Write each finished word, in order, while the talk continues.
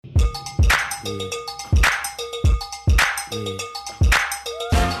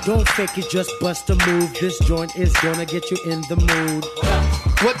Don't fake it, just bust a move. This joint is gonna get you in the mood.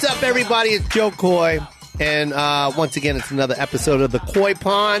 What's up, everybody? It's Joe Koy. And once again, it's another episode of the Koy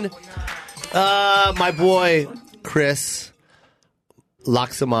Pond. My boy, Chris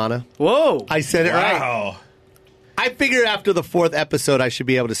Laksamana. Whoa. I said it right. I figured after the fourth episode, I should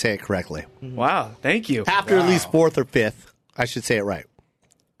be able to say it correctly. Wow. Thank you. After at least fourth or fifth, I should say it right.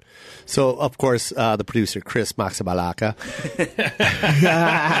 So, of course, the producer, Chris Maxabalaka.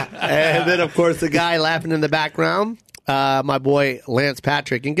 And then, of course, the guy laughing in the background, my boy, Lance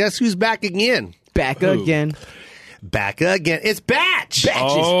Patrick. And guess who's back again? Back again. Back again. It's Batch.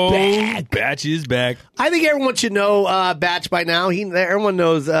 Batch is back. Batch is back. I think everyone should know Batch by now. Everyone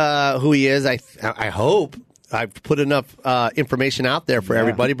knows who he is. I hope. I've put enough information out there for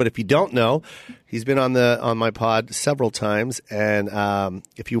everybody, but if you don't know, he's been on my pod several times, and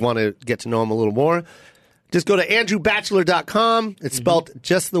if you want to get to know him a little more, just go to andrewbachelor.com. It's spelled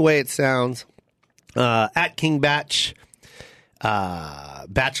just the way it sounds. At King Batch.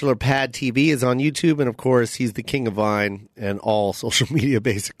 Bachelor Pad TV is on YouTube, and of course, he's the king of Vine and all social media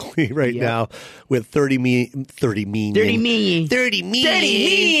basically now with 30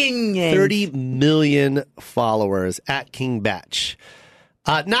 million followers at King Batch.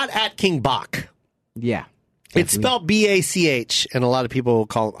 Not at King Bach. Yeah. Definitely. It's spelled B-A-C-H, and a lot of people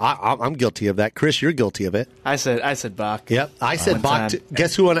call I'm guilty of that. Chris, you're guilty of it. I said Bach. Yep. I said Bach.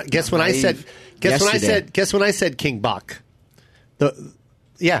 Guess when I said King Bach?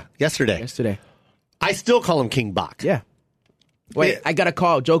 Yesterday. I still call him King Bach. Yeah. Wait, I got a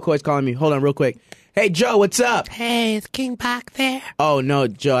call. Joe Koy's calling me. Hold on real quick. Hey, Joe, what's up? Hey, is King Bach there? Oh, no,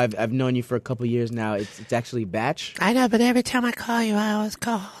 Joe, I've known you for a couple years now. It's actually Batch. I know, but every time I call you, I always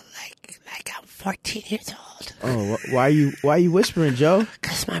call like I'm 14 years old. Oh, why are you whispering, Joe?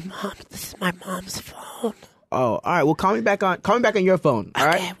 Because this is my mom's phone. Oh, all right. Well, call me back on your phone. All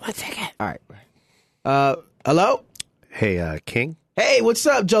right. Okay, 1 second. All right. Hello? Hey, King. Hey, what's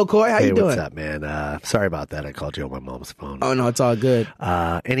up, Joe Koy? How you doing? What's up, man? Sorry about that. I called you on my mom's phone. Oh, no, it's all good.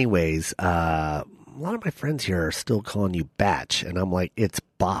 Anyways, a lot of my friends here are still calling you Batch, and I'm like, it's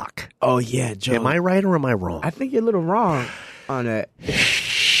Bach. Oh, yeah, Joe. Am I right or am I wrong? I think you're a little wrong on that.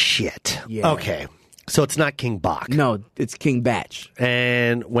 Shit. Yeah. Okay. So it's not King Bach. No, it's King Batch.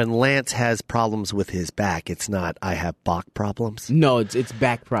 And when Lance has problems with his back, it's not I have Bach problems? No, it's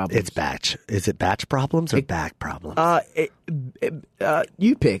back problems. It's Batch. Is it Batch problems or back problems?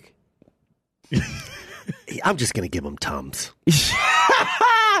 You pick. I'm just going to give him Tums.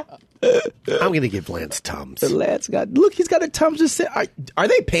 I'm going to give Lance Tums. Lance he's got a Tums to sit. Are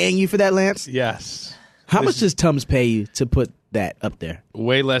they paying you for that, Lance? Yes. How much does Tums pay you to put that up there?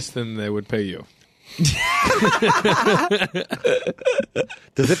 Way less than they would pay you.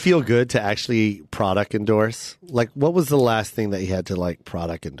 Does it feel good to actually product endorse? Like, what was the last thing that you had to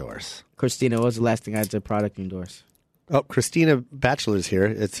product endorse? Christina, what was the last thing I had to product endorse? Oh, Christina Bachelor's here.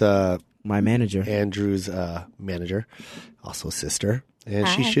 It's my manager, Andrew's manager, also sister, and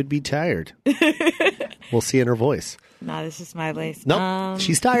Hi. she should be tired. We'll see in her voice. No, this is my voice. Nope,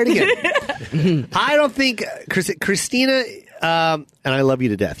 she's tired again. I don't think Christina, and I love you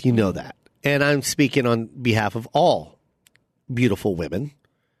to death. You know that. And I'm speaking on behalf of all beautiful women.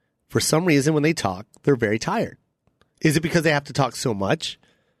 For some reason, when they talk, they're very tired. Is it because they have to talk so much?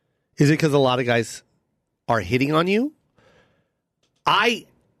 Is it because a lot of guys are hitting on you?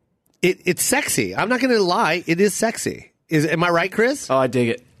 It's sexy. I'm not going to lie. It is sexy. Am I right, Chris? Oh, I dig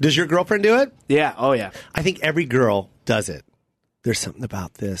it. Does your girlfriend do it? Yeah. Oh, yeah. I think every girl does it. There's something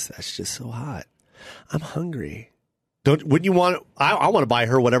about this that's just so hot. I'm hungry. Wouldn't you want? I want to buy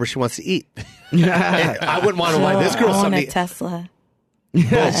her whatever she wants to eat. I wouldn't want to buy this girl I want something. a Tesla.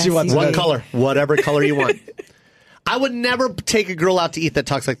 She wants What color? Whatever color you want. I would never take a girl out to eat that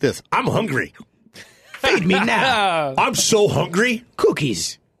talks like this. I'm hungry. Feed me now. I'm so hungry.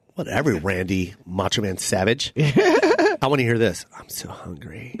 Cookies. Whatever, Randy, Macho Man Savage. I want to hear this. I'm so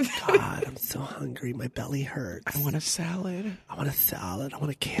hungry. God, I'm so hungry. My belly hurts. I want a salad. I want a salad. I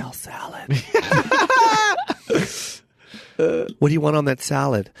want a kale salad. What do you want on that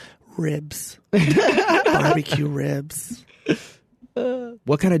salad? Ribs. Barbecue ribs.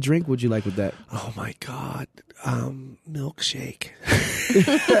 What kind of drink would you like with that? Oh, my God. Milkshake.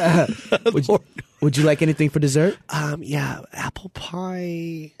 Would you like anything for dessert? Yeah, apple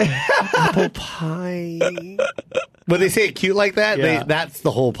pie. Apple pie. When they say it cute like that, that's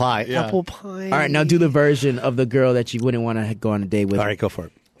the whole pie. Yeah. Apple pie. All right, now do the version of the girl that you wouldn't want to go on a date with. All right, go for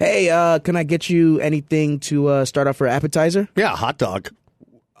it. Hey, can I get you anything to start off for appetizer? Yeah, a hot dog.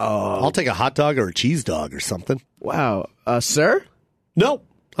 I'll take a hot dog or a cheese dog or something. Wow. Sir? No.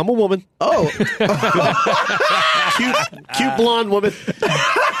 I'm a woman. Oh, Cute blonde woman.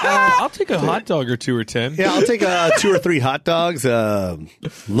 I'll take a hot dog or 2 or 10. Yeah, I'll take 2 or 3 hot dogs.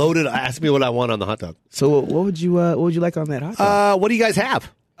 Loaded. Ask me what I want on the hot dog. so what would you like on that hot dog? What do you guys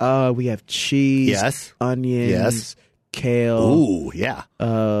have? We have cheese, Yes. onions, Yes. kale, Ooh, yeah.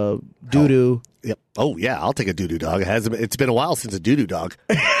 doo-doo. Yep. Oh, yeah. I'll take a doo-doo dog. It's been a while since a doo-doo dog.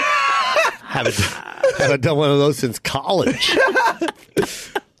 haven't done one of those since college.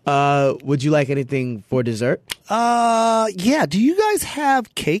 Would you like anything for dessert? Yeah. Do you guys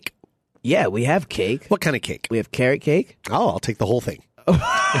have cake? Yeah, we have cake. What kind of cake? We have carrot cake. Oh, I'll take the whole thing.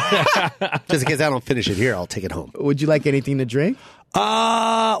 Just in case I don't finish it here, I'll take it home. Would you like anything to drink?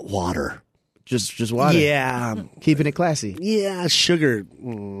 Water. Just water. Yeah. Keeping it classy. Yeah, sugar.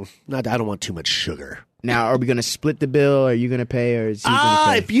 I don't want too much sugar. Now, are we going to split the bill? Are you going to pay, or is he going to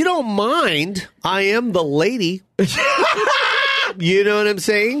pay? If you don't mind, I am the lady. You know what I'm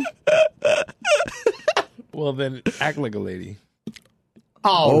saying? Well, then act like a lady.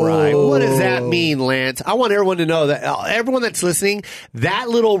 All right. What does that mean, Lance? I want everyone to know that everyone that's listening, that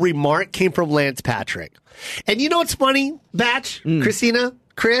little remark came from Lance Patrick. And you know what's funny, Batch, Christina,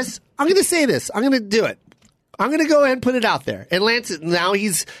 Chris? I'm going to say this. I'm going to do it. I'm going to go ahead and put it out there. And Lance, now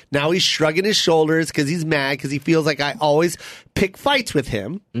he's shrugging his shoulders because he's mad because he feels like I always pick fights with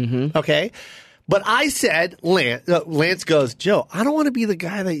him. Mm-hmm. Okay. But I said, Lance goes, Joe, I don't want to be the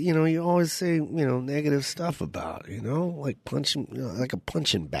guy that, you always say, negative stuff about, like punching, like a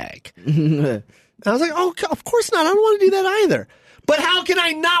punching bag. And I was like, oh, of course not. I don't want to do that either. But how can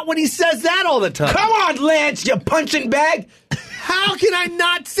I not when he says that all the time? Come on, Lance, you punching bag. How can I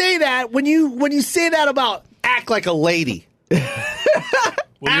not say that when you say that about act like a lady? Well,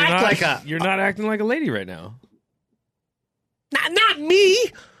 you're not acting like a lady right now. Not me.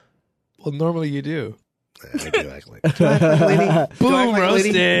 Well, normally you do. I do act like a lady. Boom,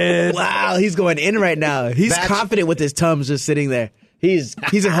 roasted. Wow, he's going in right now. He's confident with his Tums just sitting there. He's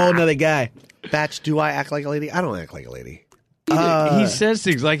a whole nother guy. Batch, do I act like a lady? I don't act like a lady. He says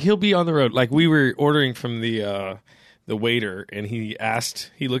things like he'll be on the road. Like we were ordering from the waiter, and he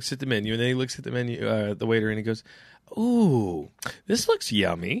looks at the menu, and then he looks at the menu, the waiter, and he goes, "Ooh, this looks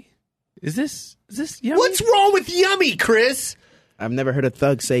yummy. Is this yummy?" What's wrong with yummy, Chris? I've never heard a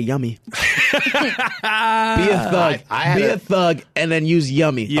thug say yummy. Be a thug. Be a thug and then use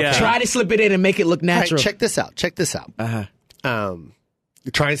yummy. Yeah. Try to slip it in and make it look natural. All right, check this out. Uh-huh.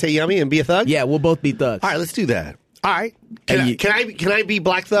 You're trying to say yummy and be a thug? Yeah, we'll both be thugs. All right, let's do that. All right. Can I be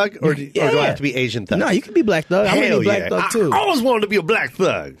black thug or do I have to be Asian thug? No, you can be black thug. I'm gonna be black thug too. I always wanted to be a black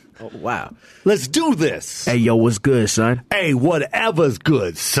thug. Oh, wow. Let's do this. Hey, yo, what's good, son? Hey, whatever's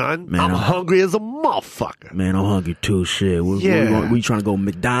good, son. Man, I'm hungry as a motherfucker. Man, I'm hungry too. Shit. We trying to go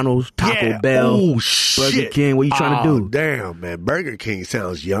McDonald's, Taco Bell, Burger King? What you trying to do? Damn, man. Burger King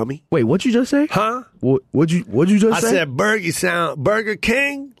sounds yummy. Wait, what you just say? Huh? What'd you just say? I said Burger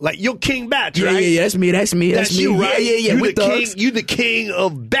King? Like you're King Batch, right? Yeah, that's me. That's me. That's you, right? Yeah. You the king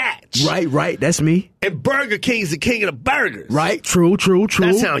of Batch. Right. That's me. And Burger King's the king of the burgers. Right. True.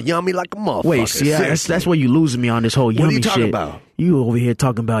 That sounds yummy like a motherfucker. Wait, see, that's where you losing me on this whole yummy shit. What are you talking about? You over here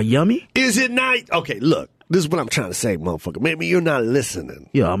talking about yummy? Is it not? Okay, look. This is what I'm trying to say, motherfucker. Maybe you're not listening.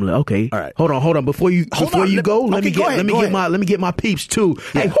 Yeah, I'm like, okay. All right. Hold on. Before you go, let me get my peeps too.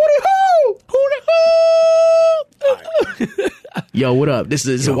 Yeah. Hey, hootie hoo! Yo, what up? This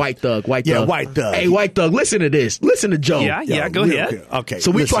is a white thug. Yeah, white thug. Hey, white thug, listen to this. Listen to Joe. Yeah, go ahead. Okay.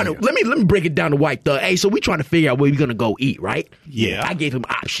 So we trying to let me break it down to white thug. Hey, so we trying to figure out where we're gonna go eat, right? Yeah. I gave him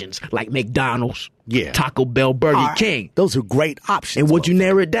options like McDonald's, yeah, Taco Bell, Burger King. Those are great options. And what'd you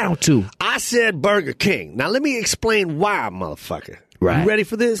narrow it down to? I said Burger King. Now let me explain why, motherfucker. Right. You ready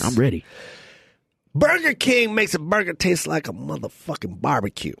for this? I'm ready. Burger King makes a burger taste like a motherfucking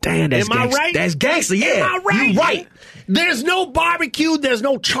barbecue. Damn, that's Am I gangsta. right? That's gangster, yeah. Am I right? You right. There's no barbecue. There's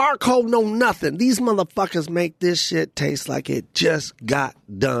no charcoal, no nothing. These motherfuckers make this shit taste like it just got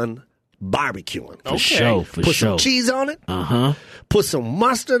done barbecuing. For sure. Put some cheese on it. Uh-huh. Put some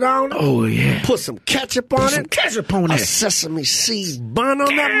mustard on it. Oh, yeah. Put some ketchup on it. A sesame seed bun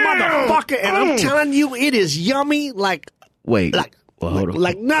on that motherfucker. And I'm telling you, it is yummy like... Wait. Well, hold on.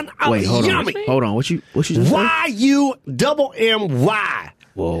 Like none other. Wait, hold yummy. on. Hold on. What you just say? Y-U-M-M-Y.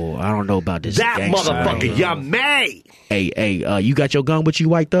 Whoa, I don't know about this. That gangster. motherfucker, yummy. Hey, you got your gun with you,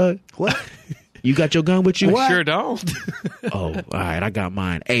 white thug? What? You got your gun with you? I sure don't. Oh, all right, I got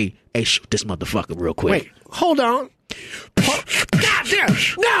mine. Hey, shoot this motherfucker real quick. Wait, hold on. God damn.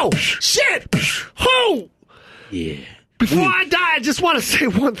 No. Shit. Who? Yeah. Before I die, I just want to say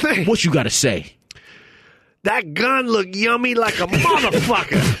one thing. What you got to say? That gun look yummy like a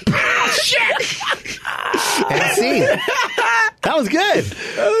motherfucker. Oh, shit. And see. That was good.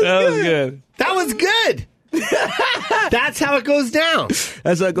 That was good. That was good. That's how it goes down.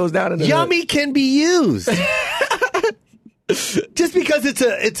 That's how it goes down in the Yummy can be used. Just because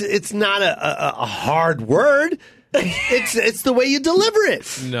it's not a hard word. It's the way you deliver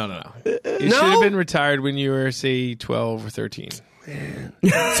it. No. You should have been retired when you were, say, 12 or 13.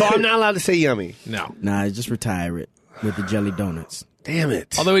 So I'm not allowed to say yummy. No. Nah, just retire it with the jelly donuts. Damn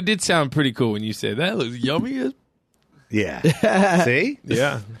it. Although it did sound pretty cool when you said that looks yummy. Yeah. See?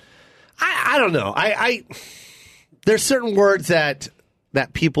 Yeah. I don't know. There's certain words that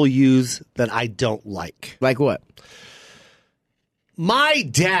people use that I don't like. Like what? My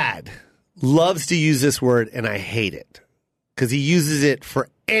dad loves to use this word, and I hate it because he uses it for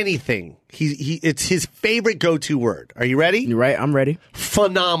anything. It's his favorite go-to word. Are you ready? You right? I'm ready.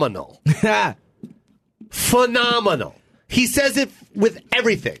 Phenomenal. Phenomenal. He says it with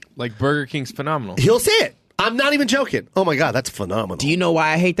everything. Like Burger King's phenomenal. He'll say it. I'm not even joking. Oh my God, that's phenomenal. Do you know why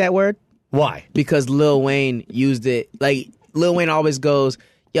I hate that word? Why? Because Lil Wayne used it. Like, Lil Wayne always goes,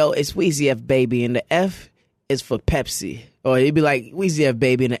 yo, it's Weezy F, baby, and the F is for Pepsi. Or he'd be like, Weezy F,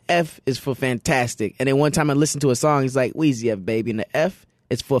 baby, and the F is for fantastic. And then one time I listened to a song, he's like, Weezy F, baby, and the F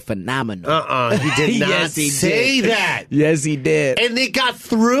is for phenomenal. He did not Yes, he say did. that. Yes, he did. And it got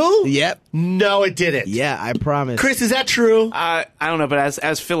through? Yep. No, it didn't. Yeah, I promise. Chris, is that true? I don't know, but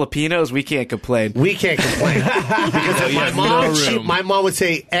as Filipinos, we can't complain. We can't complain. Because Yeah, my no room. my mom would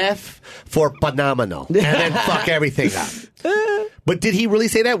say F for phenomenal. And then fuck everything up. But did he really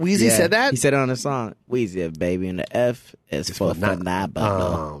say that? Weezy Yeah, said that? He said it on the song. Weezy F, baby, and the F is for phenomenal.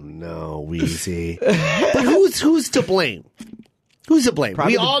 Oh, no, Weezy. But who's to blame? Who's to blame?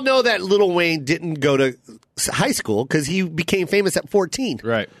 Probably we all know that Lil Wayne didn't go to high school because he became famous at 14.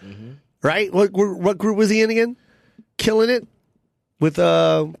 Right. Right? What group was he in again? Killing it? With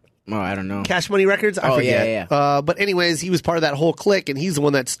Oh, I don't know. Cash Money Records? I forget. yeah. But anyways, he was part of that whole clique, and he's the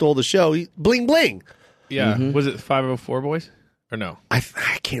one that stole the show. Bling Bling. Yeah. Was it 504 Boys? Or no? I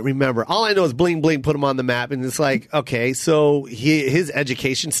can't remember. All I know is Bling Bling put him on the map, and it's like, okay, so his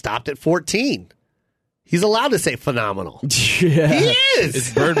education stopped at 14. He's allowed to say phenomenal. Yeah. He It's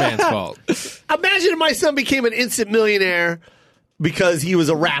is. Birdman's fault. Imagine if my son became an instant millionaire because he was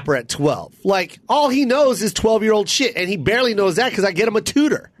a rapper at 12. Like, all he knows is 12-year-old shit, and he barely knows that because I get him a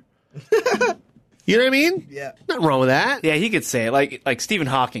tutor. You know what I mean? Yeah. Nothing wrong with that. Yeah, he could say it. Like Stephen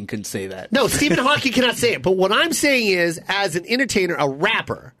Hawking couldn't say that. No, Stephen Hawking cannot say it. But what I'm saying is, as an entertainer, a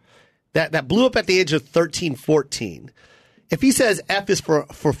rapper that blew up at the age of 13, 14, if he says F is for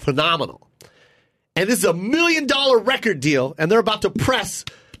phenomenal, and this is $1 million record deal, and they're about to press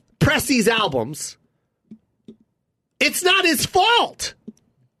these albums, it's not his fault.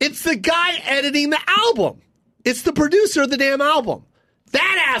 It's the guy editing the album. It's the producer of the damn album.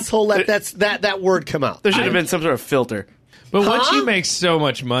 That asshole let that word come out. There should have been some sort of filter. But once you make so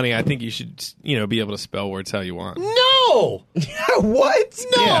much money, I think you should, be able to spell words how you want. No! What?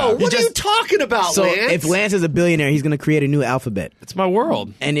 No! Yeah. What are you talking about, So Lance? if Lance is a billionaire, he's going to create a new alphabet. It's my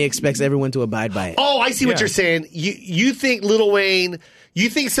world. And he expects everyone to abide by it. Oh, I see what Yeah. you're saying. You think Lil Wayne, you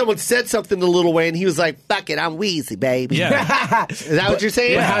think someone said something to Lil Wayne, he was like, fuck it, I'm Weezy, baby. Yeah. Is that what you're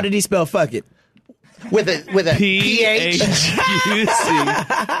saying? But how did he spell fuck it? With a PH?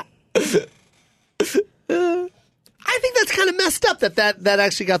 PHUC. I think that's kind of messed up that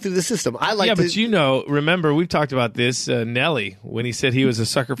actually got through the system. I like Yeah, to, but remember, we've talked about this, Nelly, when he said he was a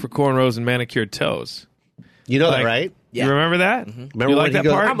sucker for cornrows and manicured toes. you know that, Like, right? Yeah. You remember that? Remember you when like he that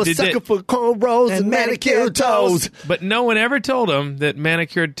goes, part? I'm a Did sucker they- for cornrows and manicured toes. But no one ever told him that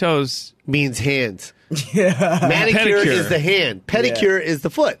manicured toes. Means hands. Manicure Pedicure. is the hand. Pedicure is the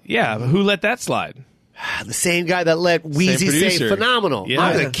foot. Yeah, but who let that slide? The same guy that let Weezy say producer. phenomenal. Yeah.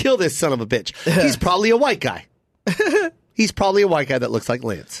 I'm going to kill this son of a bitch. He's probably a white guy. He's probably a white guy that looks like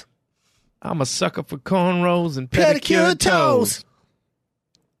Lance. I'm a sucker for cornrows and pedicure toes.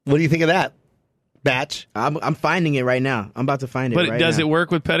 What do you think of that, Batch? I'm finding it right now. I'm about to find it But right does now. it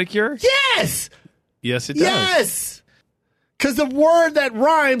work with pedicure? Yes! Yes, it does. Yes! Because the word that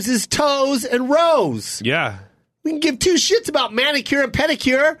rhymes is toes and rows. Yeah. We can give two shits about manicure and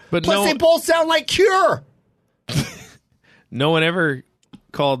pedicure, But plus no- they both sound like cure. No one ever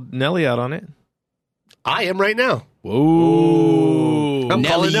called Nelly out on it. I am right now. Whoa. I'm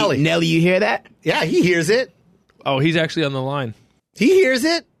calling Nelly. Nelly, you hear that? Yeah, he hears it. Oh, he's actually on the line. He hears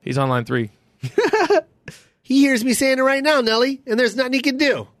it. He's on line 3. He hears me saying it right now, Nelly, and there's nothing he can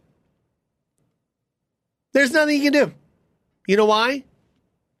do. There's nothing he can do. You know why?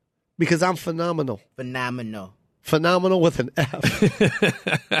 Because I'm phenomenal. Phenomenal. Phenomenal with an F.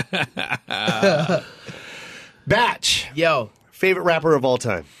 Batch. Yo, Favorite rapper of all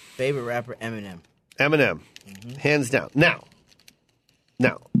time. favorite rapper, Eminem. Eminem. Hands down. Now,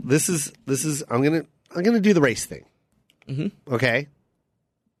 Now, this is I'm gonna do the race thing. Mm-hmm. Okay.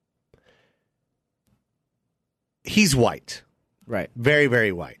 He's white. Right. Very,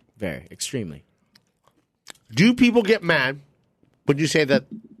 very white. Very. Extremely. Do people get mad when you say that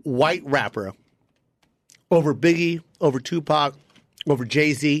white rapper over Biggie, over Tupac, over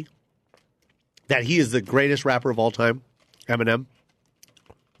Jay-Z, that he is the greatest rapper of all time, Eminem?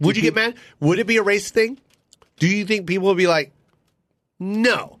 Would you get mad? Would it be a race thing? Do you think people would be like,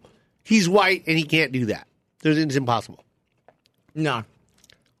 no, he's white and he can't do that? It's impossible. No.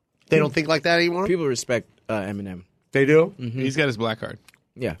 They don't think like that anymore? People respect Eminem. They do? Mm-hmm. He's got his black card.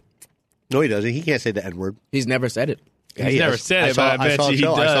 Yeah. No, he doesn't. He can't say the N-word. He's never said it. He's never said it, but I bet you he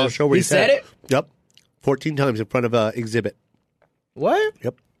does. I saw a show where He said it? Yep. 14 times in front of Exhibit. What?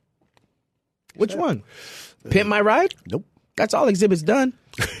 Yep. Which one? Pimp My Ride? Nope. That's all Exhibit's done.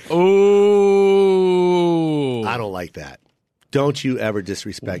 Ooh. I don't like that. Don't you ever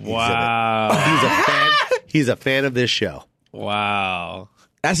disrespect Wow. Exhibit. He's a fan of this show. Wow.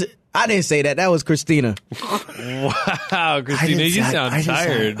 That's it. I didn't say that. That was Christina. Wow, Christina, you sound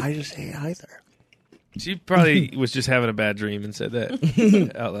tired. I just say either. She probably was just having a bad dream and said that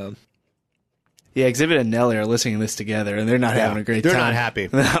out loud. Yeah, Exhibit and Nelly are listening to this together, and they're not having a great They're time. not happy.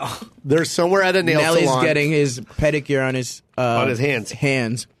 No. They're somewhere at a nail Nelly's salon. getting his pedicure on his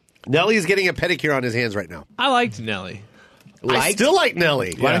hands. Nelly's getting a pedicure on his hands right now. I liked Nelly. I still like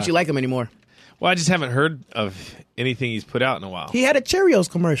Nelly. Why don't you like him anymore? Well, I just haven't heard of anything he's put out in a while. He had a Cheerios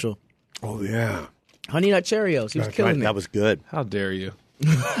commercial. Oh, yeah. Honey Nut Cheerios. He was killing it. That was good. How dare you?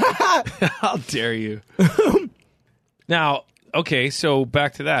 How dare you? Now, okay, so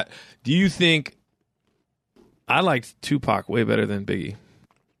back to that. Do you think I liked Tupac way better than Biggie?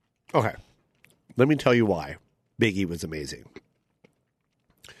 Okay. Let me tell you why Biggie was amazing.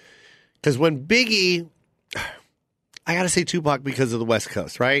 Because when Biggie... I got to say Tupac because of the West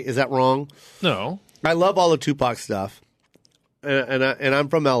Coast, right? Is that wrong? No. I love all of Tupac's stuff. And I'm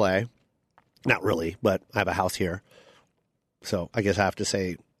from L.A. Not really, but I have a house here. So I guess I have to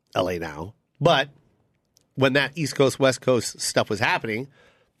say L.A. now. But when that East Coast, West Coast stuff was happening,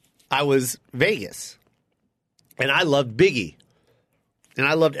 I was Vegas. And I loved Biggie. And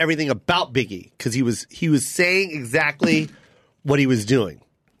I loved everything about Biggie because he was saying exactly what he was doing.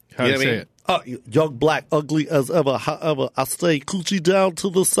 How do you say it? Oh, young, black, ugly as ever, however, I stay coochie down to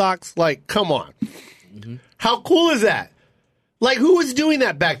the socks. Like, come on. Mm-hmm. How cool is that? Like, who was doing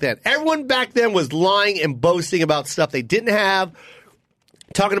that back then? Everyone back then was lying and boasting about stuff they didn't have,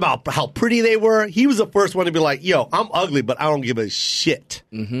 talking about how pretty they were. He was the first one to be like, yo, I'm ugly, but I don't give a shit.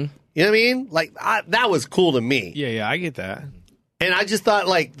 Mm-hmm. You know what I mean? Like, that was cool to me. Yeah, I get that. And I just thought,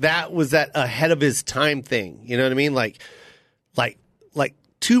 like, that was that ahead of his time thing. You know what I mean? Like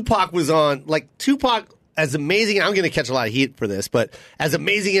Tupac was on, like, Tupac, as amazing, I'm going to catch a lot of heat for this, but as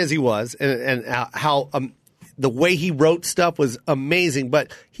amazing as he was, and how the way he wrote stuff was amazing,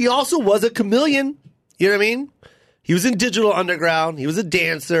 but he also was a chameleon. You know what I mean? He was in Digital Underground. He was a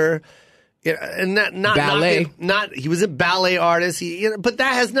dancer. And not ballet. He was a ballet artist. But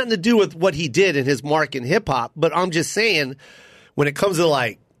that has nothing to do with what he did in his mark in hip hop. But I'm just saying, when it comes to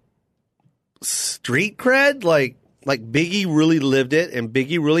like street cred, like Biggie really lived it, and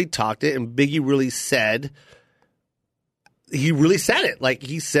Biggie really talked it, and Biggie really said it. Like,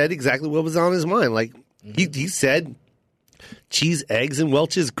 he said exactly what was on his mind. Like, he said cheese, eggs, and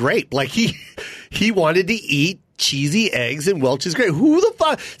Welch's grape. Like, he wanted to eat cheesy eggs and Welch's grape. Who the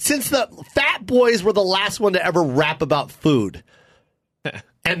fuck? Since the Fat Boys were the last one to ever rap about food,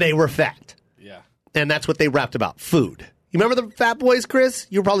 and they were fat. Yeah. And that's what they rapped about, food. You remember the Fat Boys, Chris?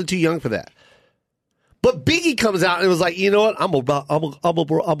 You were probably too young for that. But Biggie comes out and was like, you know what? I'm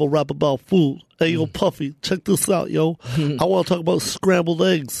a rap about food. Hey, yo, Puffy, check this out, yo. I want to talk about scrambled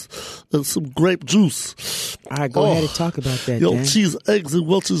eggs and some grape juice. All right, go ahead and talk about that, Yo, Dan. cheese, eggs, and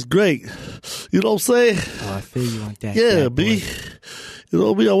Welch's great. You know what I'm saying? Oh, I feel you on that. Yeah, that B. boy. You know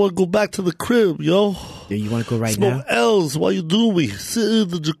what I mean? I want to go back to the crib, yo. Yeah, you want to go right Smoke now? L's while you do me. Sit in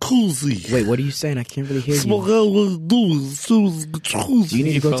the jacuzzi. Wait, what are you saying? I can't really hear Smoke you. L's while you do me. Sit in the jacuzzi. Do you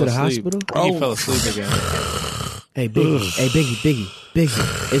need to go to the hospital? He fell asleep again. Hey, Biggie.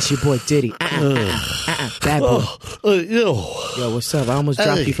 It's your boy Diddy. Bad boy. Yo, what's up? I almost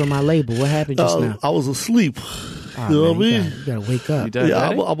dropped you from my label. What happened just now? I was asleep. Oh, You know what I man, mean? You gotta wake up. Yeah,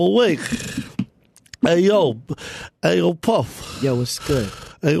 I'm awake. Hey, yo, Puff. Yo, what's good?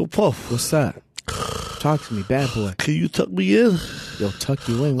 Hey, yo, Puff. What's up? Talk to me, bad boy. Can you tuck me in? Yo, tuck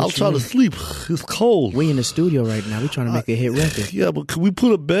you in. What I'm you trying to mean? sleep. It's cold. We in the studio right now. We trying to make a hit record. Yeah, but can we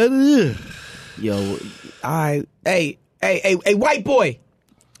put a bed in here? Yo, all right. Hey, white boy.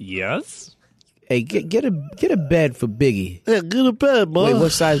 Yes? Hey, get a bed for Biggie. Yeah, get a bed, man. Wait,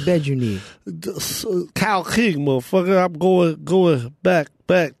 what size bed you need? Cal King, motherfucker. I'm going back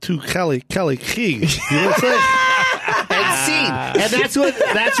to Cali King. You know what I'm saying? And scene. And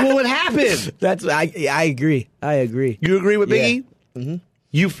that's what would happen. I agree. You agree with Biggie? Yeah. Mm-hmm.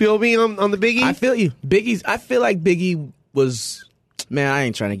 You feel me on the Biggie? I feel you. I feel like Biggie was. Man, I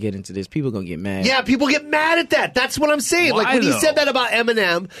ain't trying to get into this. People gonna get mad. Yeah, people get mad at that. That's what I'm saying. Why, like when he said that about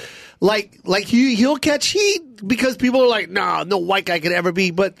Eminem, like he'll catch heat because people are like, nah, no white guy could ever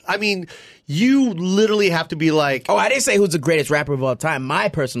be. But I mean, you literally have to be like, oh, I didn't say who's the greatest rapper of all time. My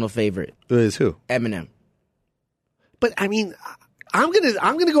personal favorite is who? Eminem. But I mean, I'm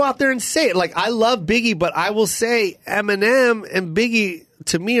gonna go out there and say it. Like I love Biggie, but I will say Eminem and Biggie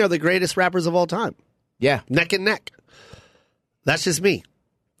to me are the greatest rappers of all time. Yeah, neck and neck. That's just me.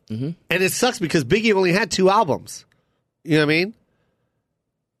 Mm-hmm. And it sucks because Biggie only had 2 albums. You know what I mean?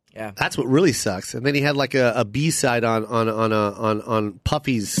 Yeah. That's what really sucks. And then he had like a B-side on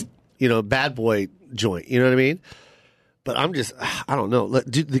Puffy's, Bad Boy joint. You know what I mean? But I don't know.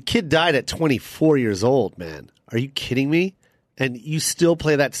 Dude, the kid died at 24 years old, man. Are you kidding me? And you still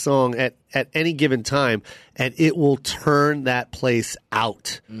play that song at any given time, and it will turn that place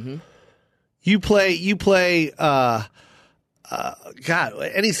out. Mm-hmm. You play God,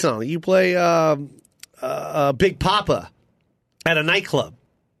 any song. You play Big Papa at a nightclub.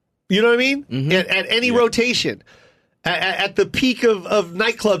 You know what I mean? Mm-hmm. At any rotation. At the peak of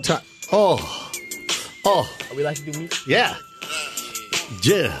nightclub time. Oh. Are we like to do music? Yeah.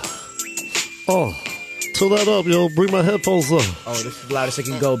 Yeah. Oh. Turn that up, yo. Bring my headphones up. Oh, this is the loudest it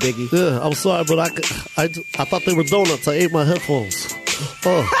can go, Biggie. Yeah, I'm sorry, but I thought they were donuts. I ate my headphones.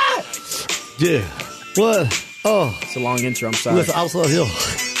 Oh. Yeah. What? Oh. It's a long intro, I'm sorry. Listen, outside here.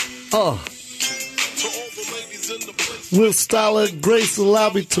 Oh. With style and grace, allow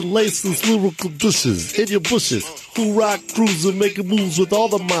me to lace these lyrical dishes in your bushes. Who rock, cruising, making moves with all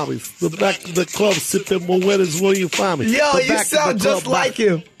the mommies. The back of the club, sipping more wetters where you find me. Yo, the you sound just like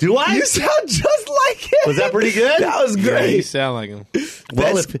him. Do I? You sound just like him. Was that pretty good? That was Yeah, great. you sound like him.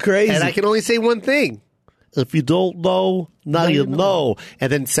 Well, That's crazy. And I can only say one thing. If you don't know, now you know. And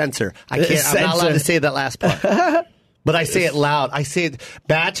then censor. I'm not allowed to say that last part. But I say it loud. I say it,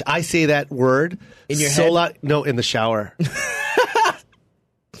 Batch, I say that word in your so head? loud. No, in the shower.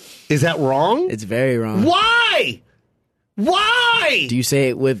 Is that wrong? It's very wrong. Why? Why? Do you say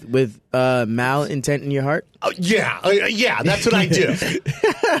it with malintent in your heart? Yeah, that's what I do.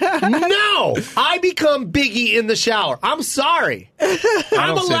 No, I become Biggie in the shower. I'm sorry. I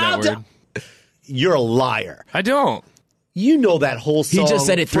I'm don't say that allowed to. word. You're a liar. I don't. You know that whole song. He just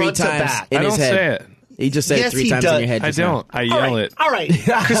said it 3 front to times back. in I his don't head. say it. He just said Yes, it 3 he times does. in your head. I just now. don't. I yell it. All right.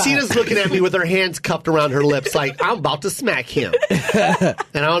 Christina's looking at me with her hands cupped around her lips like, I'm about to smack him. And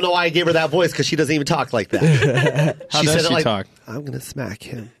I don't know why I gave her that voice because she doesn't even talk like that. How does she like, talk? I'm going to smack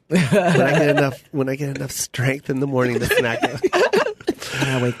him. When I get enough strength in the morning to smack him. When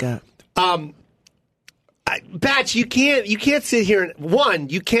I wake up. Batch, you can't sit here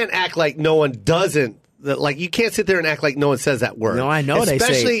and, you can't act like no one doesn't. Like, you can't sit there and act like no one says that word. No, I know they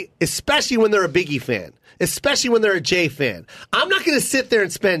say. Especially when they're a Biggie fan. Especially when they're a Jay fan. I'm not going to sit there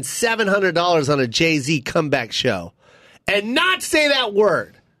and spend $700 on a Jay-Z comeback show and not say that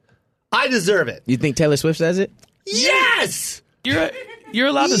word. I deserve it. You think Taylor Swift says it? Yes! You're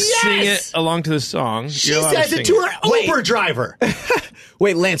allowed to sing it along to the song. She says it to her Uber driver.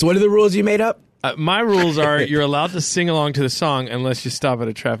 Wait, Lance, what are the rules you made up? My rules are you're allowed to sing along to the song unless you stop at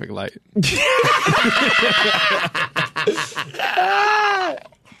a traffic light.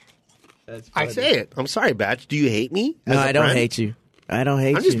 I say it. I'm sorry, Batch. Do you hate me? No, I don't hate you. I don't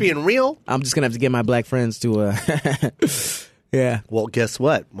hate you. I'm just being real. I'm just going to have to get my black friends to, yeah. Well, guess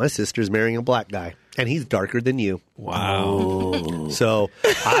what? My sister's marrying a black guy, and he's darker than you. Wow. So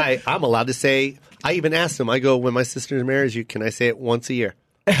I'm allowed to say, I even asked him, I go, when my sister marries you, can I say it once a year?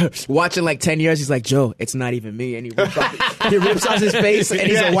 Watching like 10 years, he's like, Joe, it's not even me. And he rips off his face, and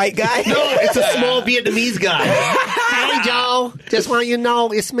he's a white guy. No, it's a small Vietnamese guy. Hey, Joe. Just want you to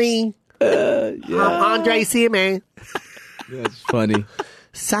know, it's me. I'm Andre Seaman. That's funny.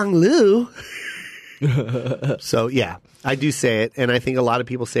 Sang Lu. So, yeah, I do say it, and I think a lot of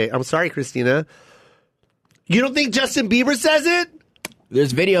people say it. I'm sorry, Christina. You don't think Justin Bieber says it?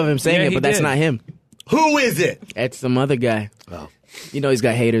 There's video of him saying it, but that's not him. Who is it? It's some other guy. Oh. You know he's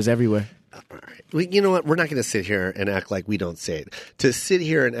got haters everywhere. All right. Well, you know what? We're not going to sit here and act like we don't say it. To sit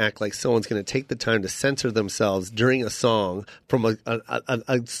here and act like someone's going to take the time to censor themselves during a song from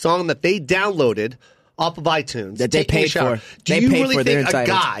a song that they downloaded off of iTunes. That they paid for. Do you really think a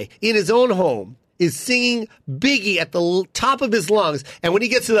guy in his own home is singing Biggie at the top of his lungs, and when he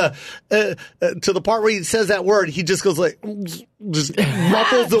gets to the part where he says that word, he just goes like, just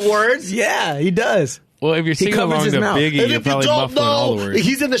muffles the words. Yeah, he does. Well, if you're singing covers along his to mouth. Biggie, And you're if you probably don't muffling all the know, words.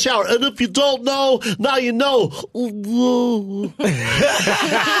 he's in the shower. And if you don't know, now you know.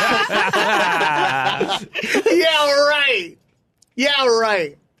 Yeah,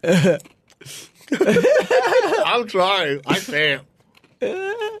 right. I'm sorry. I can't.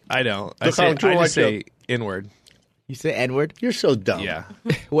 I don't. Look how I true I just feel. say N-word. You say N-word? You're so dumb. Yeah.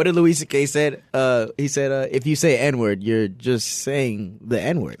 What did Louis C.K. said? He said, if you say N-word, you're just saying the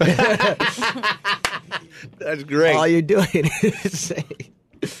N-word. That's great. All you're doing is saying.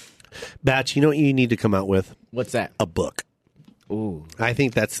 Batch, you know what you need to come out with? What's that? A book. Ooh. I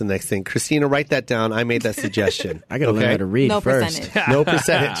think that's the next thing. Christina, write that down. I made that suggestion. I got to learn how to read No first. percentage. No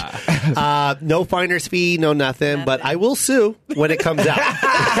percentage. No finder's fee, no nothing. But I will sue when it comes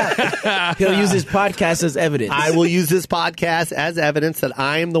out. He'll use his podcast as evidence. I will use this podcast as evidence that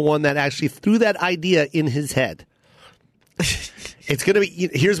I am the one that actually threw that idea in his head. It's going to be,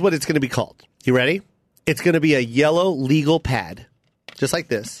 here's what it's going to be called. You ready? It's going to be a yellow legal pad, just like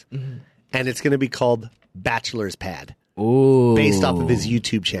this. Mm-hmm. And it's going to be called Bachelor's Pad. Ooh. Based off of his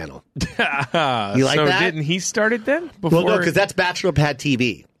YouTube channel. You like so that? didn't he start it then? Well, no, because that's Bachelor Pad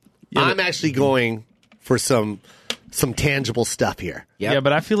TV. Yeah, I'm actually going for some tangible stuff here. Yep. Yeah,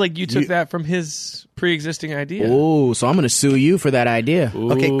 but I feel like you took that from his pre-existing idea. Ooh, so I'm going to sue you for that idea.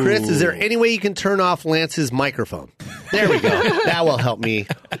 Ooh. Okay, Chris, is there any way you can turn off Lance's microphone? There we go. That will help me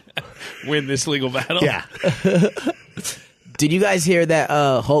Win this legal battle. Yeah. Did you guys hear that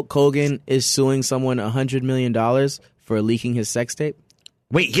Hulk Hogan is suing someone $100 million for leaking his sex tape?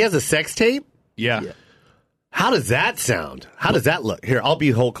 Wait, he has a sex tape? Yeah. How does that sound? How does that look? Here, I'll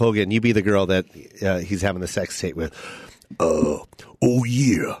be Hulk Hogan. You be the girl that he's having the sex tape with. Oh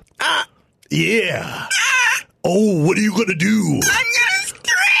yeah. Yeah. Oh, what are you going to do? I'm going to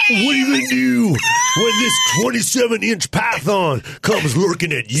scream. What are you going to do when this 27-inch python comes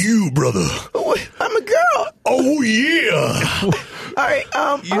lurking at you, brother? Oh, I'm a girl. Oh, yeah. All right,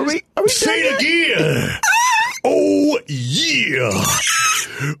 are we Say it again. Oh, yeah.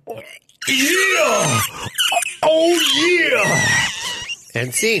 Yeah. Oh, yeah.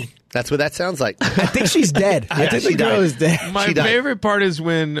 And scene. That's what that sounds like. I think she's dead. I think she the girl died. is dead. My She died. favorite part is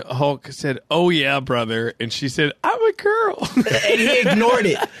when Hulk said, "Oh yeah, brother," and she said, "I'm a girl." And he ignored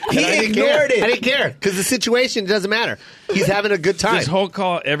it. He ignored I it. didn't care because the situation doesn't matter. He's having a good time. Does Hulk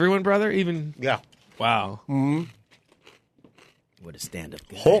call everyone brother? Even Yeah. wow. What a stand-up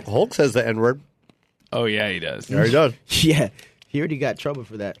guy. Hulk says the N-word. Oh yeah, he does. There he does. Yeah, he already got trouble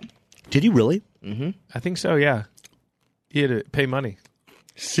for that. Did he really? I think so. Yeah, he had to pay money.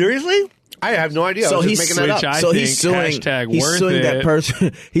 Seriously? I have no idea. So I was he's just making that Which up. I So think he's suing. hashtag He's worth suing it. that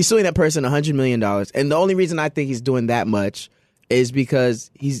person. He's suing that person $100 million. And the only reason I think he's doing that much is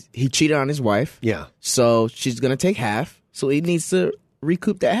because he cheated on his wife. Yeah. So she's gonna take half. So he needs to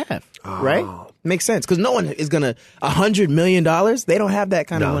recoup that half. Right? Makes sense because no one is gonna $100 million. They don't have that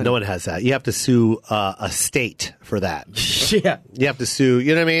kind of No, money. no one has that. You have to sue a state for that. Yeah. You have to sue.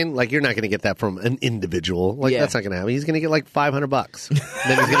 You know what I mean? Like you're not going to get that from an individual. Like Yeah. that's not going to happen. He's going to get like $500.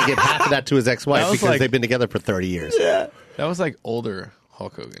 Then he's going to give half of that to his ex-wife That was because like- they've been together for 30 years. That was like older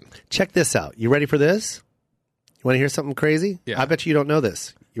Hulk Hogan. Check this out. You ready for this? You want to hear something crazy? Yeah. I bet you don't know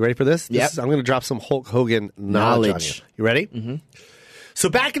this. You ready for this? Yep. I'm going to drop some Hulk Hogan knowledge on you. You ready? Mm-hmm. So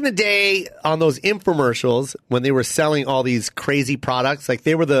back in the day on those infomercials when they were selling all these crazy products, like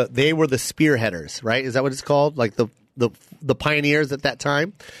they were the spearheaders, right? Is that what it's called? Like the pioneers at that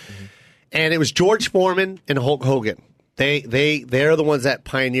time. Mm-hmm. And it was George Foreman and Hulk Hogan. They're the ones that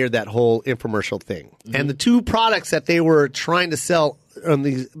pioneered that whole infomercial thing. Mm-hmm. And the two products that they were trying to sell on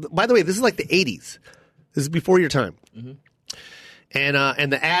these, by the way, this is like the 80s. This is before your time. Mm-hmm.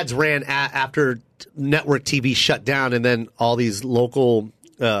 And the ads ran after network TV shut down, and then all these local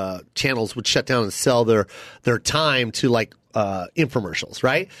channels would shut down and sell their time to like infomercials,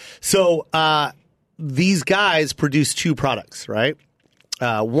 right? So these guys produced two products, right?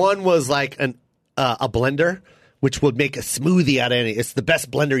 One was like a blender, which would make a smoothie out of any. It's the best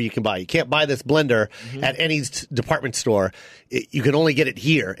blender you can buy. You can't buy this blender at any department store. You can only get it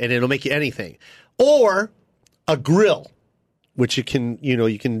here, and it'll make you anything. Or a grill, which you can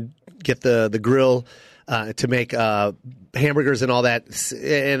get the grill to make hamburgers and all that,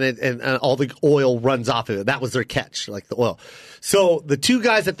 and all the oil runs off of it. That was their catch, like the oil. So the two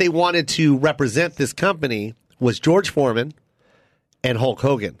guys that they wanted to represent this company was George Foreman and Hulk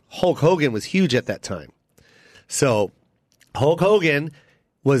Hogan. Hulk Hogan was huge at that time. So Hulk Hogan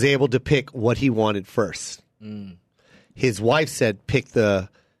was able to pick what he wanted first. His wife said, pick the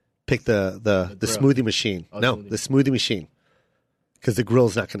picked the smoothie machine. The smoothie machine. Because the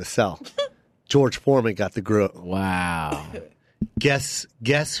grill's not going to sell. George Foreman got the grill. Wow. Guess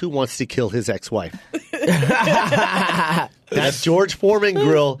who wants to kill his ex-wife? That's George Foreman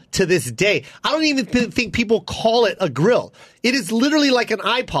grill to this day. I don't even think people call it a grill. It is literally like an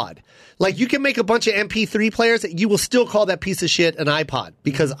iPod. Like, you can make a bunch of MP3 players, you will still call that piece of shit an iPod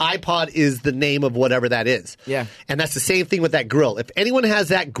because iPod is the name of whatever that is. Yeah. And that's the same thing with that grill. If anyone has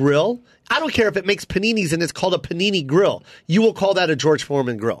that grill, I don't care if it makes paninis and it's called a panini grill. You will call that a George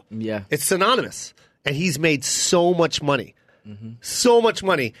Foreman grill. Yeah. It's synonymous. And he's made so much money. So much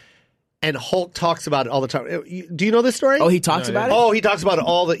money. And Hulk talks about it all the time. Do you know this story? Oh, he talks about it? Oh, he talks about it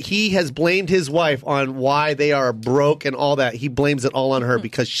all. He has blamed his wife on why they are broke and all that. He blames it all on her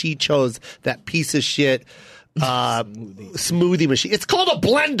because she chose that piece of shit smoothie machine. It's called a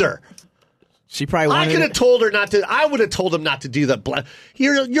blender. She probably wanted I could have told her not to. I would have told him not to do the blend.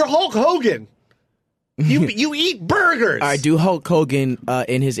 You're Hulk Hogan. You eat burgers. All right, do Hulk Hogan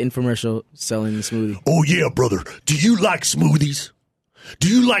in his infomercial selling the smoothie. Oh, yeah, brother. Do you like smoothies? Do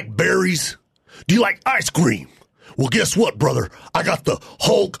you like berries? Do you like ice cream? Well, guess what, brother? I got the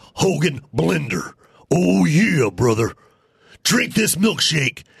Hulk Hogan blender. Oh, yeah, brother. Drink this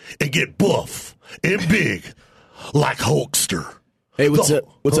milkshake and get buff and big like Hulkster. Hey,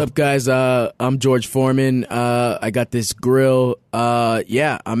 what's up, guys? I'm George Foreman. I got this grill.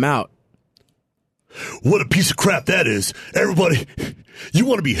 Yeah, I'm out. What a piece of crap that is. Everybody, you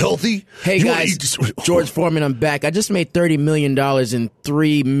want to be healthy? Hey, you guys, George Foreman, I'm back. I just made $30 million in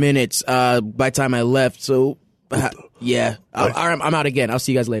 3 minutes by the time I left. So, yeah, I'm out again. I'll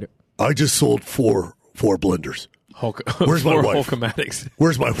see you guys later. I just sold four blenders. Where's my wife? Hulkamatics.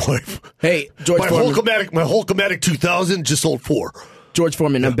 Where's my wife? Hey, George Foreman. My Hulkamatic 2000 just sold 4. George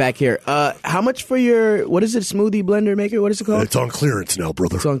Foreman, I'm back here. How much for your, what is it, smoothie blender maker? What is it called? It's on clearance now,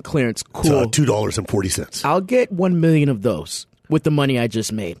 brother. It's on clearance. Cool. It's $2.40. I'll get 1 million of those with the money I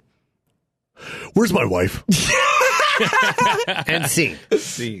just made. Where's my wife? And scene.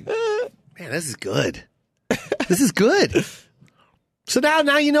 Man, this is good. This is good. So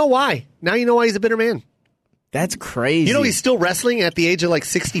now you know why. Now you know why he's a bitter man. That's crazy. You know he's still wrestling at the age of like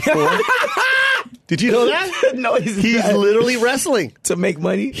 64? Did you know that? No, he's not. literally wrestling to make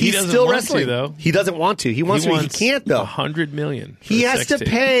money. He's doesn't still want wrestling to, though. He doesn't want to. He wants to. He can't though. $100 million. He has to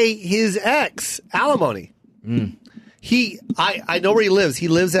pay his ex alimony. I know where he lives. He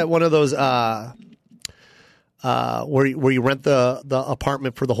lives at one of those where you rent the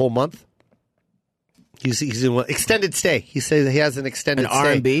apartment for the whole month. He's in extended stay. He says he has an extended stay.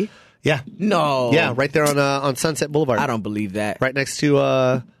 R&B? Yeah. No. Yeah, right there on Sunset Boulevard. I don't believe that. Right next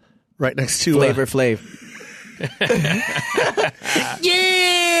to Flavor Flav.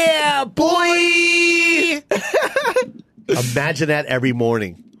 Yeah, boy. Imagine that every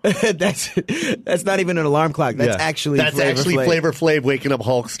morning. That's not even an alarm clock. That's actually Flavor Flav waking up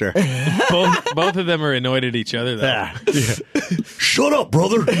Hulkster. Both of them are annoyed at each other, though. Yeah. Shut up,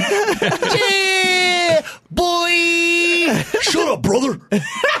 brother. Yeah, boy. Shut up, brother.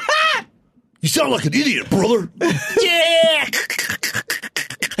 You sound like an idiot, brother. Yeah.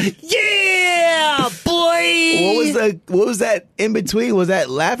 Yeah, boy. What was that in between? Was that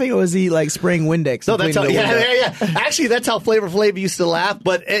laughing or was he like spraying Windex? No, that's how. Yeah. Actually, that's how Flavor Flav used to laugh.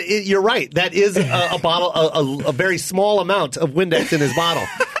 But you're right. That is a bottle, a very small amount of Windex in his bottle.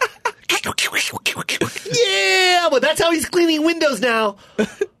 Yeah, but that's how he's cleaning windows now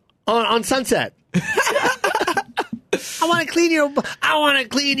on Sunset. I want to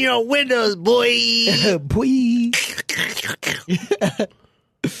clean your windows, boy. Boy.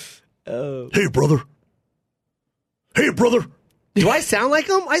 Hey, brother. Hey, brother. Do I sound like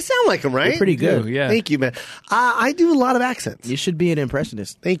him? I sound like him, right? You're pretty good. Yeah. Thank you, man. I do a lot of accents. You should be an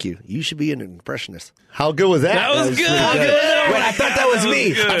impressionist. Thank you. You should be an impressionist. How good was that? That was good. How good was that? Wait, I thought that was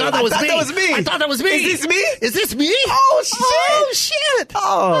me. I thought that was me. Is this me? Is this me? Oh, shit. Oh, shit.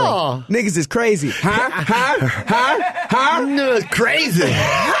 Oh. Niggas is crazy. Huh? No, it's crazy.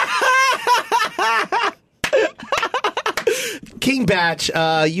 King Batch,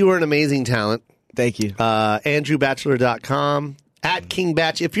 you are an amazing talent. Thank you. AndrewBachelor.com, at King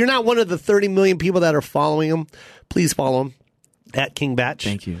Batch. If you're not one of the 30 million people that are following him, please follow him at King Batch.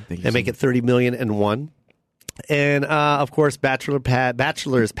 Thank you. And make it 30 million and one. And of course, Bachelor's Pad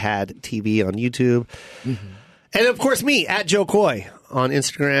TV on YouTube. Mm-hmm. And of course, me at Joe Koy on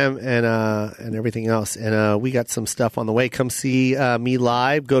Instagram and everything else. And we got some stuff on the way. Come see me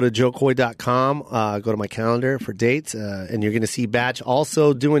live. Go to joekoy.com. Go to my calendar for dates. And you're going to see Batch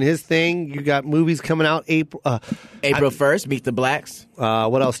also doing his thing. You got movies coming out April 1st, Meet the Blacks.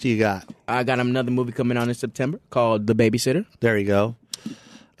 What else do you got? I got another movie coming out in September called The Babysitter. There you go.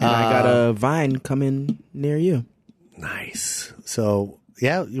 And I got a Vine coming near you. Nice. So,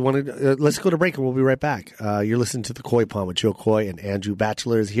 yeah, you want to let's go to break and we'll be right back. You're listening to the Koy Pond with Joe Koy and Andrew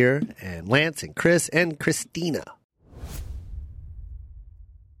Bachelor is here, and Lance and Chris and Christina.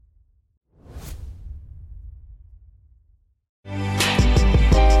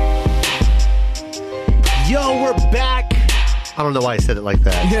 Yo, we're back. I don't know why I said it like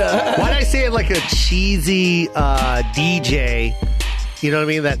that. Why did I say it like a cheesy DJ? You know what I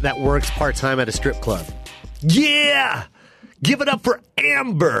mean? That works part-time at a strip club. Yeah! Give it up for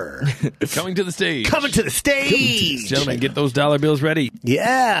Amber. Coming to the stage. Coming to the stage. Gentlemen, get those dollar bills ready.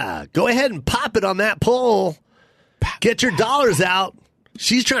 Yeah. Go ahead and pop it on that pole. Get your dollars out.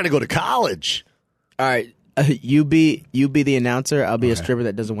 She's trying to go to college. All right. You be the announcer. I'll be a stripper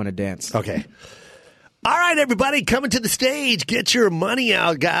that doesn't want to dance. Okay. All right, everybody, coming to the stage. Get your money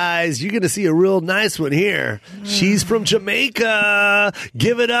out, guys. You're going to see a real nice one here. She's from Jamaica.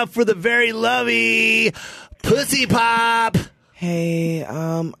 Give it up for the very lovely Pussy Pop. Hey,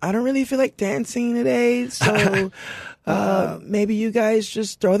 I don't really feel like dancing today, so maybe you guys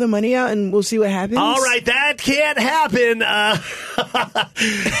just throw the money out and we'll see what happens. All right, that can't happen.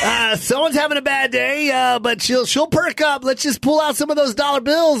 Someone's having a bad day, but she'll perk up. Let's just pull out some of those dollar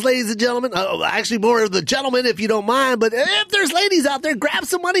bills, ladies and gentlemen. Actually, more of the gentlemen, if you don't mind. But if there's ladies out there, grab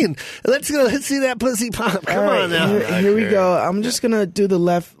some money and let's see that Pussy Pop. Come on now. Here we go. I'm just gonna do the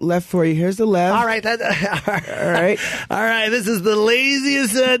left for you. Here's the left. All right, all right. This is the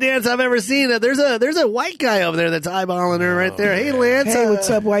laziest dance I've ever seen. There's a white guy over there that's eyeballing her right there. Hey, Lance. Hey, what's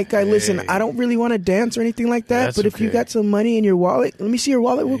up, white guy? Listen, I don't really want to dance or anything like that, but if you got some money in your wallet, let me see your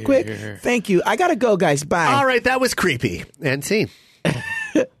wallet real quick. Thank you. I gotta go, guys. Bye. All right, that was creepy. And scene.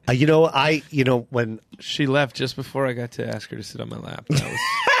 When She left just before I got to ask her to sit on my lap.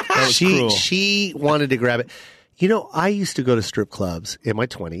 That was cruel. She wanted to grab it. I used to go to strip clubs in my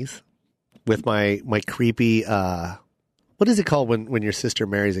 20s with my creepy, what is it called when your sister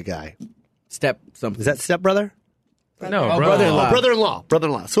marries a guy? Step something. Is that stepbrother? No, brother-in-law.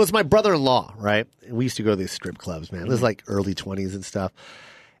 Brother-in-law. So it's my brother-in-law, right? And we used to go to these strip clubs, man. This is like early 20s and stuff.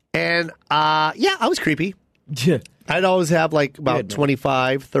 And, I was creepy. Yeah. I'd always have like about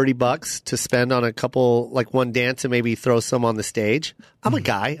 $25, $30 to spend on a couple, like one dance and maybe throw some on the stage. I'm a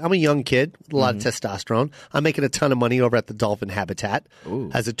guy. I'm a young kid with a lot of testosterone. I'm making a ton of money over at the Dolphin Habitat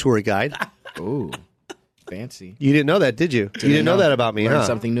as a tour guide. Ooh. Fancy. You didn't know that, did you? You didn't know that about me, Learn huh?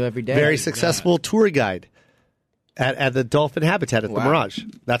 something new every day. Very successful tour guide at the Dolphin Habitat at the Mirage.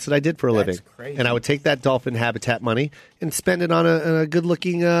 That's what I did for a living. Crazy. And I would take that Dolphin Habitat money and spend it on a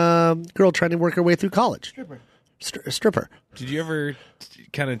good-looking girl trying to work her way through college. Stripper. Did you ever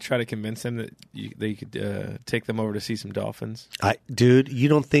kind of try to convince them that they could take them over to see some dolphins? Dude, you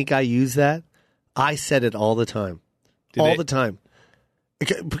don't think I use that? I said it all the time. The time.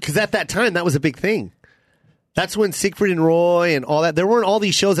 Because at that time, that was a big thing. That's when Siegfried and Roy and all that. There weren't all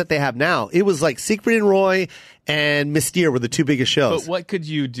these shows that they have now. It was like Siegfried and Roy and Mystere were the two biggest shows. But what could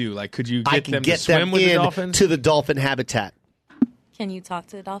you do? Like, could you I get can them get to swim them with the in dolphins? to the Dolphin Habitat. Can you talk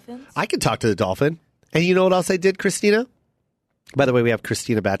to the dolphins? I can talk to the dolphin. And you know what else I did, Christina? By the way, we have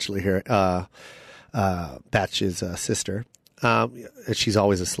Christina Bachelor here, Batch's sister. She's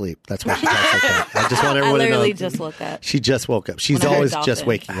always asleep. That's why she talks like that. I just want everyone to know. I literally just woke up. She just woke up. She's When I heard always dolphin. just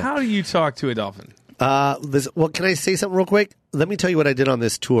waking up. How do you talk to a dolphin? Well, can I say something real quick? Let me tell you what I did on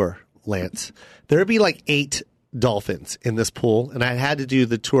this tour, Lance. There would be like 8 dolphins in this pool, and I had to do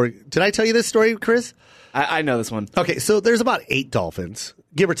the tour. Did I tell you this story, Chris? I know this one. Okay, so there's about 8 dolphins,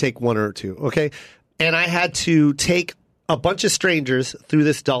 give or take 1 or 2, okay? And I had to take a bunch of strangers through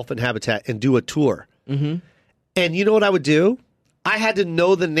this dolphin habitat and do a tour. Mm-hmm. And you know what I would do? I had to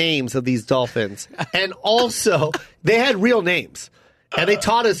know the names of these dolphins. And also, they had real names. And they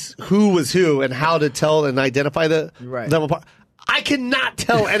taught us who was who and how to tell and identify them apart. I cannot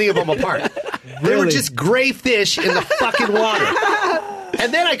tell any of them apart. They were just gray fish in the fucking water.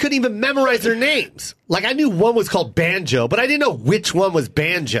 And then I couldn't even memorize their names. Like, I knew one was called Banjo, but I didn't know which one was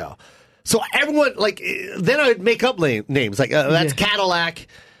Banjo. So everyone, like, then I would make up names. Like, that's Cadillac.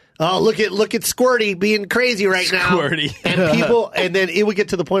 Oh, look at Squirty being crazy right now. Squirty. And people, and then it would get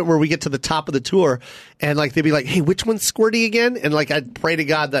to the point where we get to the top of the tour, and like they'd be like, "Hey, which one's Squirty again?" And like I'd pray to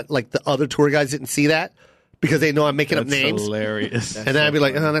God that like the other tour guys didn't see that because they know I'm making up names. Hilarious. And then I'd be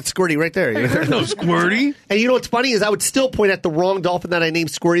like, "Oh, that's Squirty right there." No, Squirty. And you know what's funny is I would still point at the wrong dolphin that I named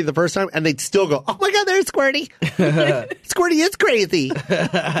Squirty the first time, and they'd still go, "Oh my God, there's Squirty. Squirty is crazy."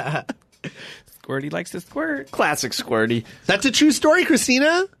 Squirty likes to squirt. Classic Squirty. That's a true story,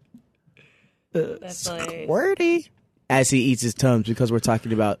 Christina. That's like Squirty. As he eats his Tums, because we're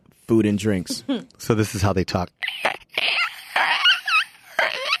talking about food and drinks. So this is how they talk.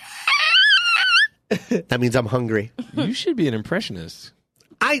 That means I'm hungry. You should be an impressionist.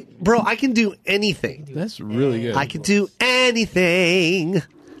 I can do anything. That's really good. I can do anything.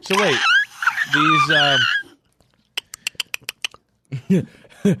 So wait,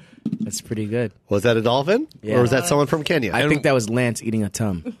 these That's pretty good. Was that a dolphin? Yeah. Or was that someone from Kenya? I think that was Lance eating a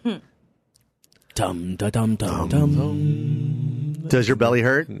tum. Tum, da, tum, tum, tum. Does your belly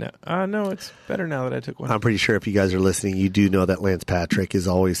hurt? no, it's better now that I took one. I'm pretty sure if you guys are listening, you do know that Lance Patrick is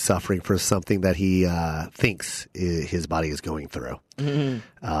always suffering for something that he thinks his body is going through.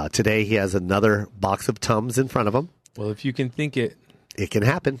 Today, he has another box of Tums in front of him. Well, if you can think it, It can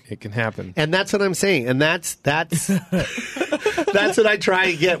happen. it can happen. And that's what I'm saying. And that's that's what I try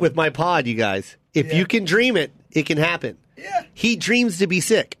and get with my pod, you guys. If you can dream it, it can happen. Yeah. He dreams to be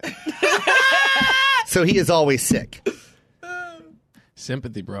sick. So he is always sick.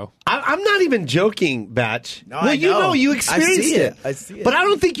 Sympathy, bro. I'm not even joking, Batch. No, well, I you know, you I experienced see it. I see it. But I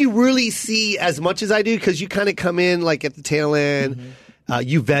don't think you really see as much as I do because you kind of come in like at the tail end.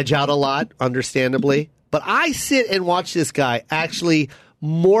 You veg out a lot, understandably. But I sit and watch this guy actually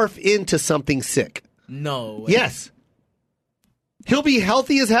morph into something sick. No. Yes. He'll be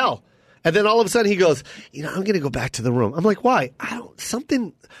healthy as hell. And then all of a sudden he goes, I'm going to go back to the room. I'm like, why? I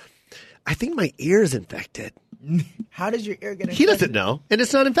think my ear's infected. How does your ear get infected? He doesn't know, and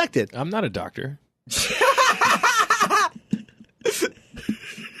it's not infected. I'm not a doctor.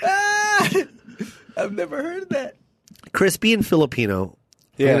 I've never heard of that. Chris, being Filipino,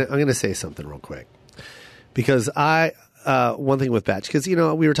 Yeah. I'm going to say something real quick. Because one thing with Batch, because, we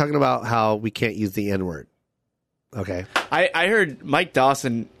were talking about how we can't use the N-word. Okay. I heard Mike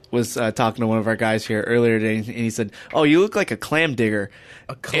Dawson was talking to one of our guys here earlier today, and he said, "Oh, you look like a clam digger."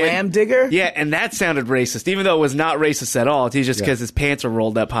 A clam digger? Yeah, and that sounded racist, even though it was not racist at all. It's just because his pants are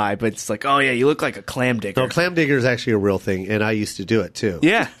rolled up high. But it's like, oh yeah, you look like a clam digger. No, clam digger is actually a real thing, and I used to do it too.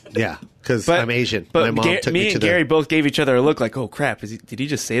 Yeah. Yeah, because But I'm Asian. But My mom took me to and Gary both gave each other a look like, oh crap, did he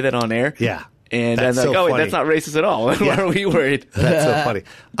just say that on air? Yeah. And I'm That's like, so wait, funny. that's not racist at all. Why are we worried? That's so funny.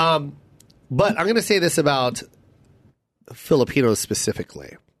 But I'm going to say this about Filipinos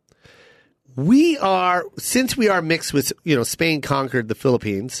specifically. Since we are mixed with, Spain conquered the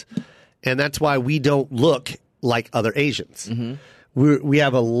Philippines, and that's why we don't look like other Asians. We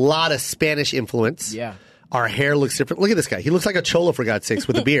have a lot of Spanish influence. Yeah. Our hair looks different. Look at this guy. He looks like a cholo, for God's sakes,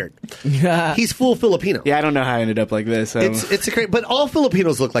 with a beard. He's full Filipino. Yeah, I don't know how I ended up like this. It's a great, but all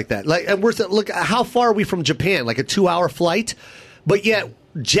Filipinos look like that. Like, and look, how far are we from Japan? Like a 2-hour flight, but yet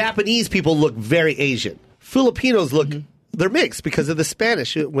Japanese people look very Asian. Filipinos look they're mixed because of the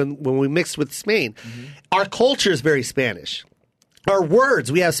Spanish. When we mixed with Spain, our culture is very Spanish. Our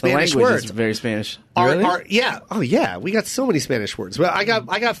words, we have the Spanish language words. is very Spanish. We got so many Spanish words. Well, I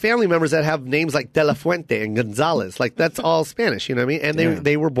got family members that have names like De La Fuente and Gonzalez. Like that's all Spanish, you know what I mean? And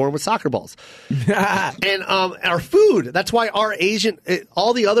they were born with soccer balls. And our food. That's why our Asian,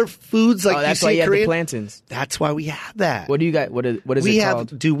 all the other foods like that's you why see you Korean. have the plantains. That's why we have that. What do you got? What is it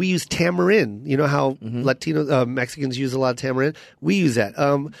called? We use tamarind. You know how Latino Mexicans use a lot of tamarind? We use that.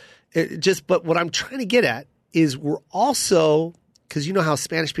 But what I'm trying to get at is we're also, because you know how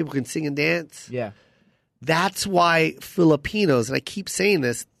Spanish people can sing and dance? Yeah. That's why Filipinos, and I keep saying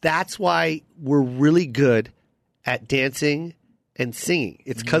this, that's why we're really good at dancing and singing.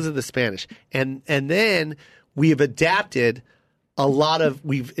 It's because of the Spanish. And then we have adapted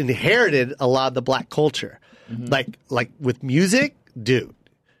we've inherited a lot of the black culture. Like with music, dude,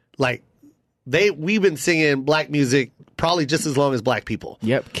 we've been singing black music probably just as long as black people.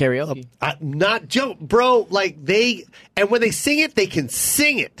 Yep, karaoke. Not joke, bro. And when they sing it, they can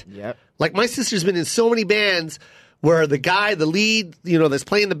sing it. Yep. Like my sister's been in so many bands where the guy, the lead, that's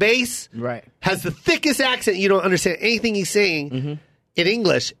playing the bass, Right. has the thickest accent. You don't understand anything he's saying in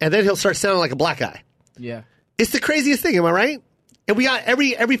English, and then he'll start sounding like a black guy. Yeah. It's the craziest thing. Am I right? And we got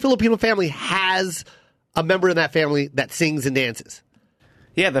every Filipino family has a member in that family that sings and dances.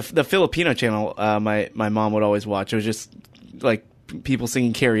 Yeah, the Filipino channel my mom would always watch. It was just like people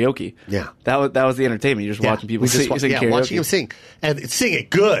singing karaoke. Yeah. That was the entertainment. You're just watching people sing karaoke. Watching them sing and sing it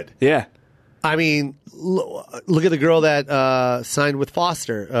good. Yeah. I mean, look at the girl that signed with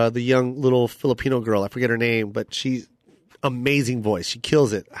Foster, the young little Filipino girl. I forget her name, but she's amazing voice. She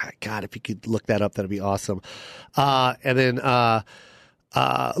kills it. God, if you could look that up, that'd be awesome. And then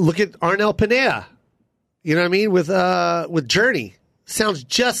look at Arnel Pineda. You know what I mean? With Journey. Sounds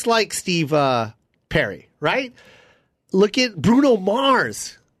just like Steve Perry, right? Look at Bruno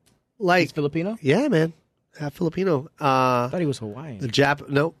Mars. He's Filipino? Yeah, man. Half Filipino. I thought he was Hawaiian.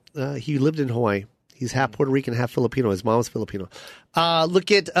 He lived in Hawaii. He's half Puerto Rican, half Filipino. His mom's Filipino. Look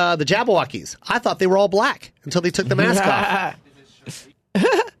at the Jabberwockies. I thought they were all black until they took the mask off.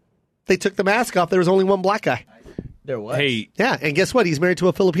 they took the mask off, there was only one black guy. There was. Hey, Yeah, and guess what? He's married to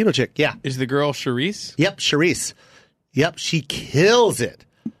a Filipino chick. Yeah. is the girl Charisse? Yep, Charisse. Yep, she kills it.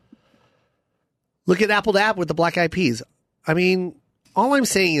 Look at Apple to App with the Black Eyed Peas. I mean, all I'm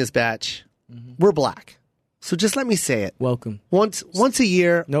saying is, Batch, we're black. So just let me say it. Welcome. Once a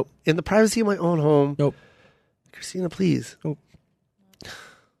year, Nope. in the privacy of my own home. Nope. Christina, please.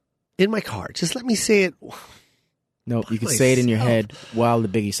 In my car, just let me say it. Nope. You can say it in your head while the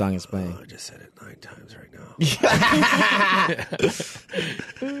Biggie song is playing. I just said it 9 times right now.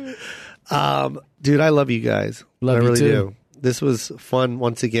 Dude, I love you guys. Love I you really too. do. This was fun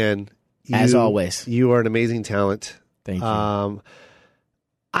once again. As always. You are an amazing talent. Thank you.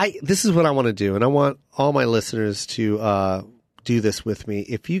 This is what I want to do, and I want all my listeners to do this with me.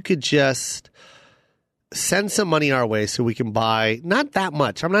 If you could just send some money our way so we can buy, not that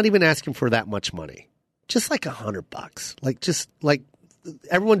much. I'm not even asking for that much money. Just like $100. Like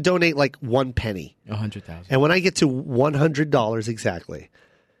everyone donate like 1 penny. 100,000. And when I get to $100 exactly,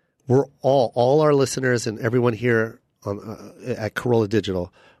 we're all our listeners and everyone here on at Corolla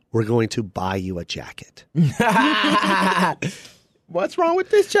Digital, we're going to buy you a jacket. What's wrong with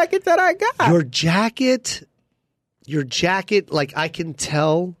this jacket that I got? Your jacket, like I can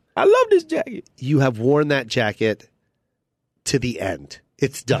tell I love this jacket. you have worn that jacket to the end.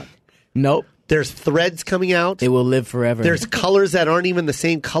 It's done. Nope. There's threads coming out. It will live forever. There's colors that aren't even the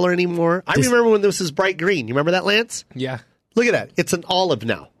same color anymore. I remember when this was bright green. You remember that, Lance? Yeah. Look at that. It's an olive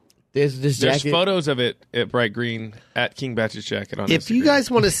now. There's this There's jacket. photos of it at Bright Green at King Batch's jacket on If you Instagram.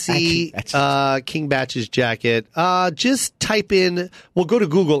 guys want to see King Batch's jacket, just type in, well, go to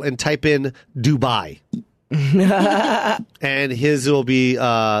Google and type in Dubai. And his will be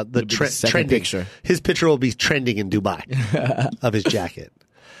the second trending picture. His picture will be trending in Dubai of his jacket.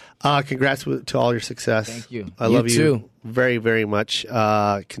 Congrats to all your success. Thank you. I You love you too. very, very much.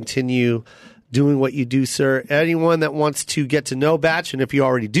 Continue doing what you do, sir. Anyone that wants to get to know Batch, and if you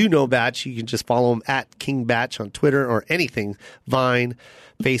already do know Batch, you can just follow him at King Batch on Twitter or anything, Vine,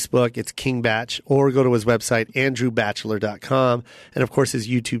 Facebook, it's King Batch, or go to his website, andrewbachelor.com, and of course his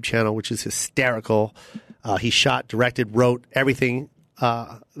YouTube channel, which is hysterical. He shot, directed, wrote everything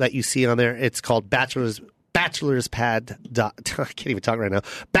that you see on there. It's called Bachelor's Pad. I can't even talk right now.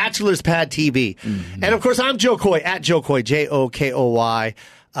 Bachelor's Pad TV. And of course, I'm Joe Koy at Joe Koy, JOKOY.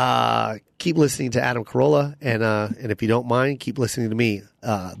 Keep listening to Adam Carolla, and if you don't mind, keep listening to me,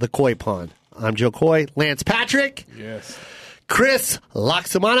 the Koy Pond. I'm Joe Koy, Lance Patrick, Yes. Chris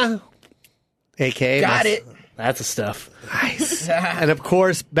Loxamana, aka Got it. That's the stuff. Nice. And of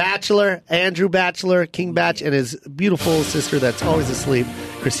course, Bachelor, Andrew Bachelor, King Batch, and his beautiful sister that's always asleep,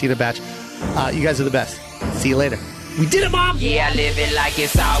 Christina Batch. You guys are the best. See you later. We did it, Mom! Yeah, I live it like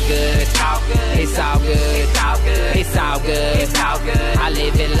it's all good. It's all good. It's all good. It's all good. It's all good. It's all good. I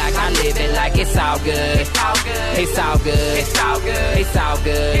live it like it's all good. It's all good. It's all good. It's all good. It's all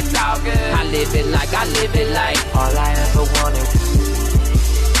good. It's all good. I live it like all I ever wanted was